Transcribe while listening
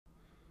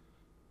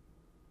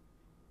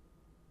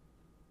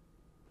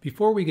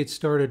Before we get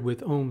started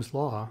with Ohm's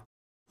law,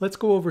 let's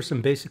go over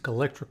some basic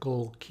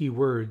electrical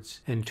keywords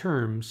and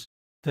terms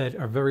that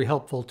are very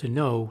helpful to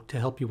know to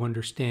help you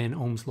understand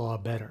Ohm's law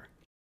better.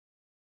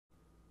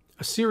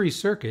 A series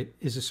circuit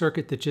is a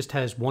circuit that just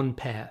has one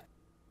path.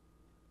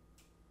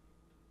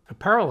 A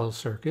parallel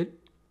circuit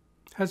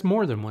has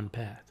more than one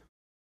path.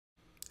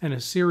 And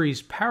a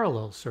series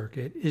parallel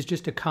circuit is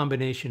just a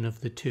combination of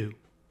the two.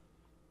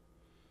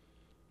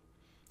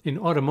 In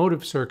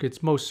automotive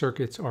circuits, most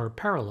circuits are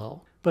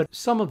parallel, but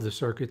some of the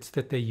circuits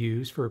that they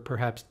use for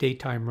perhaps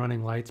daytime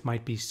running lights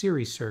might be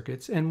series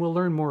circuits, and we'll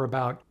learn more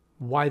about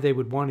why they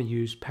would want to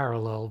use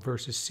parallel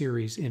versus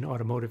series in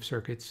automotive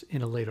circuits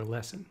in a later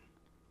lesson.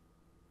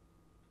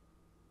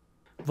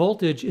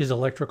 Voltage is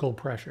electrical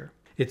pressure.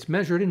 It's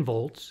measured in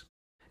volts,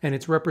 and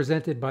it's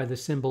represented by the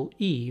symbol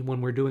E when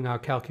we're doing our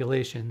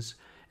calculations.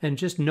 And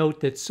just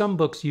note that some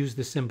books use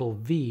the symbol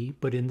V,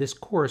 but in this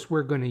course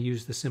we're going to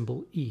use the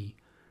symbol E.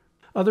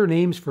 Other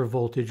names for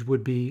voltage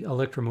would be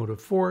electromotive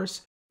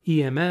force,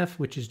 EMF,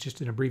 which is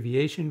just an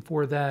abbreviation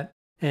for that,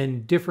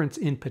 and difference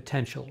in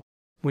potential.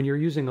 When you're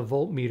using a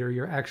voltmeter,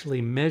 you're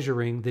actually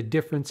measuring the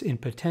difference in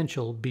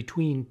potential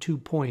between 2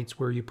 points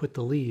where you put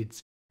the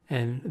leads,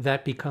 and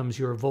that becomes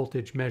your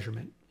voltage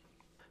measurement.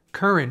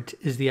 Current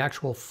is the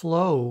actual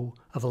flow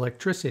of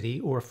electricity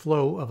or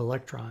flow of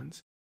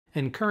electrons,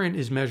 and current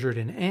is measured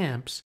in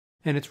amps,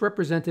 and it's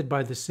represented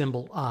by the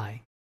symbol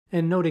I.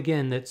 And note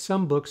again that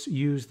some books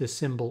use the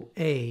symbol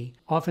A.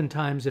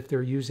 Oftentimes, if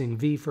they're using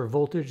V for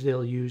voltage,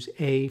 they'll use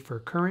A for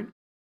current.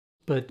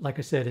 But like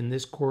I said, in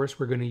this course,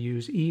 we're going to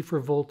use E for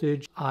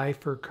voltage, I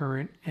for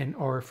current, and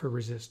R for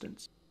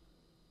resistance.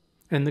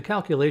 And the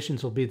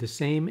calculations will be the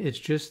same. It's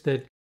just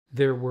that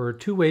there were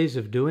two ways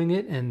of doing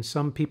it, and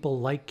some people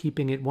like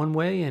keeping it one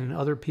way, and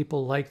other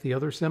people like the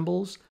other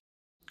symbols.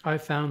 I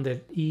found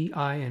that E,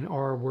 I, and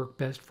R work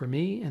best for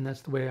me, and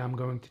that's the way I'm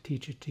going to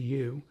teach it to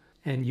you.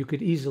 And you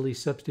could easily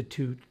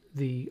substitute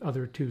the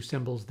other two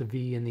symbols, the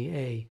V and the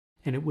A,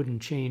 and it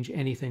wouldn't change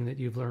anything that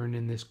you've learned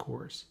in this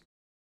course.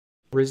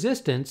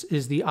 Resistance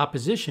is the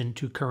opposition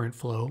to current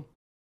flow,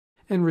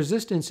 and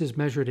resistance is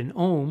measured in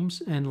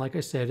ohms, and like I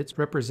said, it's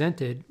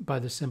represented by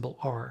the symbol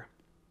R.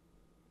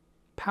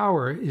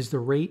 Power is the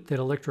rate that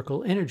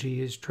electrical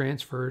energy is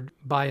transferred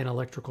by an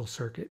electrical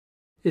circuit.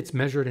 It's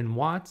measured in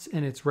watts,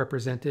 and it's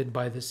represented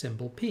by the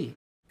symbol P.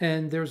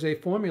 And there's a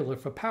formula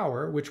for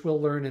power, which we'll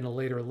learn in a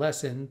later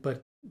lesson, but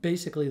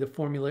basically the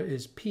formula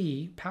is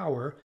P,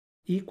 power,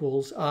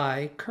 equals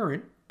I,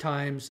 current,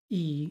 times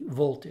E,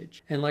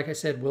 voltage. And like I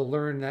said, we'll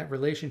learn that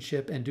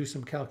relationship and do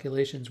some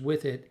calculations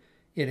with it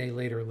in a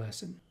later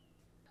lesson.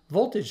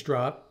 Voltage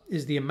drop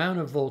is the amount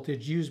of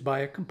voltage used by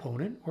a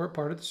component or a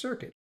part of the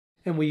circuit.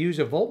 And we use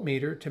a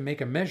voltmeter to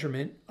make a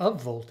measurement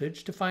of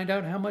voltage to find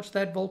out how much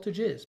that voltage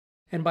is.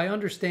 And by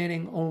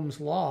understanding Ohm's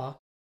law,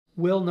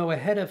 we'll know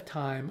ahead of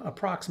time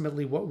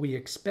approximately what we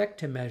expect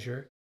to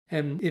measure,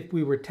 and if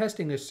we were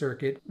testing a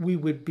circuit, we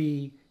would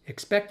be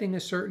expecting a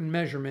certain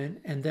measurement,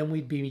 and then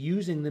we'd be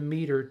using the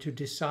meter to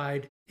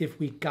decide if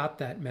we got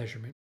that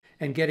measurement.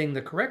 And getting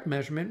the correct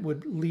measurement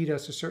would lead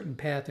us a certain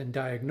path in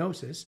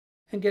diagnosis,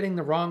 and getting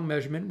the wrong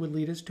measurement would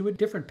lead us to a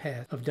different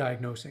path of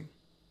diagnosing.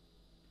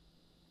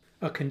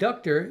 A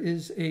conductor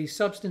is a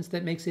substance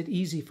that makes it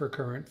easy for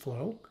current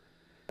flow.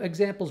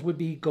 Examples would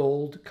be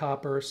gold,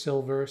 copper,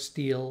 silver,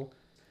 steel.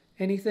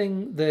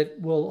 Anything that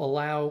will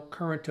allow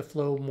current to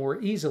flow more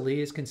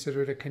easily is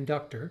considered a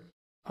conductor.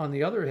 On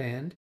the other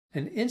hand,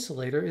 an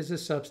insulator is a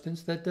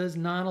substance that does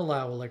not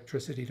allow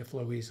electricity to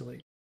flow easily.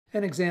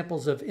 And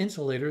examples of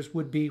insulators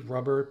would be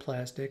rubber,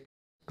 plastic,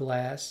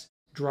 glass,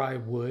 dry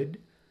wood.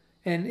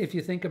 And if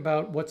you think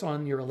about what's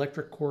on your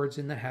electric cords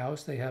in the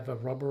house, they have a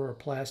rubber or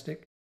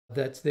plastic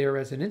that's there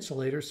as an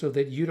insulator so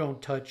that you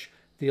don't touch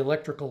the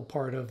electrical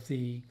part of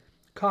the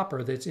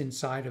copper that's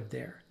inside of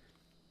there.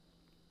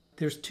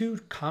 There's two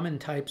common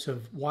types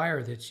of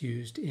wire that's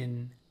used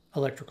in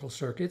electrical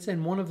circuits,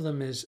 and one of them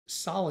is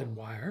solid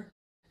wire,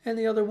 and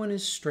the other one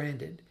is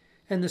stranded.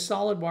 And the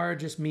solid wire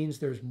just means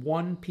there's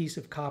one piece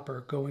of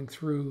copper going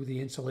through the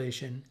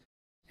insulation,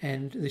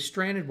 and the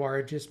stranded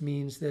wire just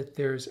means that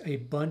there's a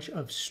bunch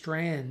of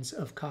strands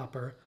of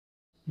copper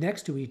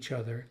next to each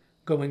other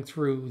going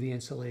through the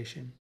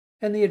insulation.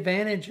 And the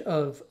advantage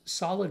of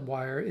solid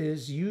wire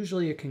is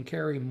usually it can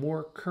carry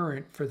more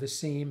current for the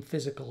same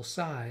physical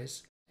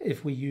size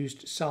if we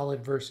used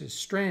solid versus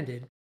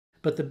stranded,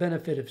 but the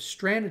benefit of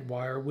stranded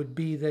wire would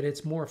be that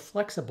it's more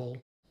flexible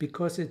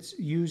because it's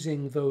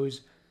using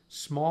those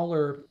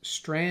smaller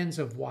strands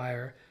of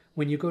wire.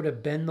 When you go to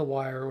bend the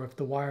wire, or if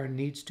the wire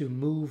needs to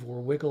move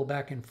or wiggle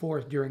back and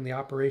forth during the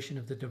operation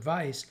of the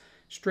device,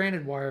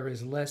 stranded wire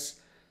is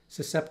less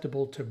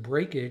susceptible to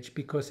breakage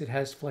because it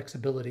has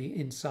flexibility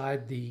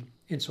inside the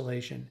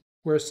insulation,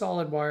 whereas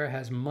solid wire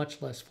has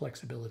much less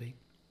flexibility.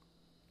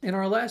 In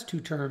our last two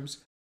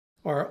terms,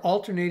 are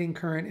alternating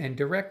current and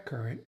direct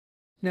current.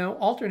 Now,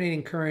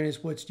 alternating current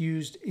is what's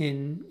used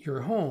in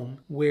your home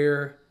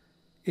where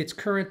it's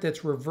current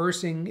that's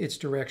reversing its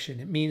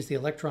direction. It means the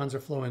electrons are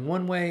flowing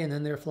one way and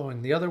then they're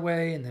flowing the other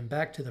way and then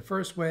back to the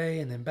first way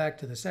and then back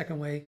to the second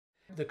way.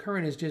 The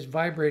current is just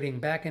vibrating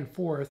back and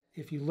forth.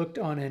 If you looked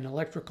on an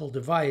electrical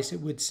device,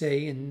 it would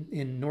say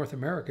in North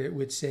America, it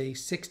would say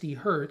 60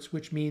 hertz,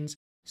 which means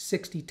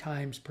 60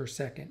 times per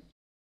second.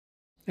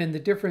 And the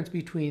difference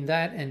between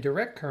that and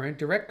direct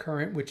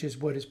current, which is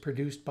what is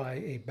produced by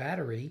a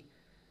battery,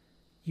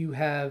 you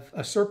have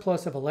a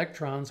surplus of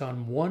electrons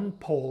on one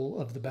pole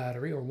of the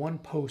battery or one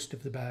post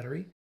of the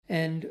battery,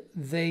 and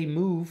they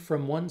move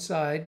from one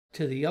side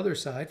to the other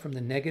side, from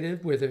the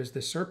negative where there's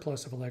the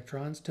surplus of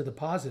electrons to the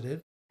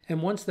positive.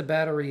 And once the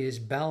battery is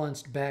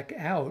balanced back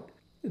out,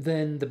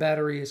 then the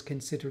battery is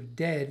considered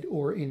dead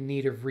or in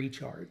need of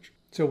recharge.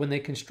 So when they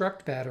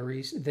construct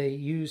batteries, they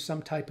use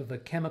some type of a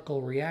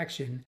chemical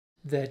reaction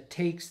that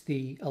takes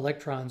the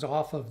electrons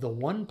off of the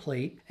one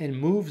plate and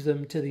moves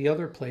them to the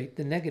other plate,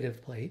 the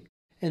negative plate.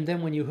 And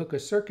then when you hook a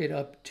circuit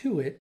up to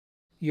it,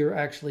 you're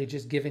actually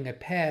just giving a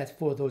path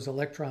for those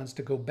electrons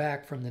to go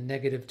back from the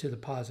negative to the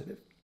positive.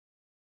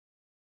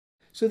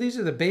 So these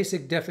are the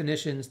basic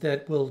definitions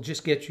that will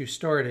just get you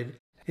started.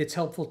 It's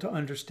helpful to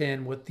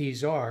understand what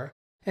these are.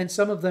 And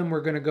some of them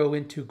we're going to go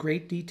into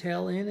great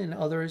detail in, and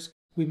others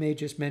we may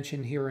just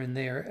mention here and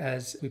there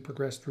as we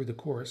progress through the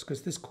course,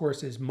 because this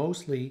course is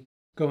mostly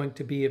going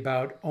to be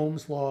about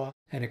Ohm's law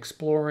and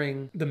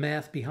exploring the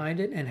math behind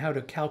it and how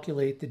to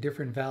calculate the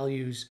different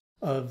values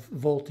of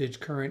voltage,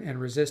 current,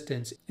 and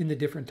resistance in the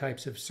different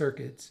types of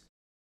circuits.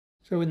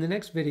 So in the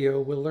next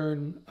video, we'll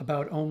learn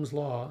about Ohm's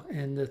law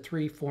and the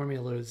three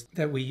formulas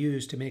that we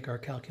use to make our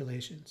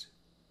calculations.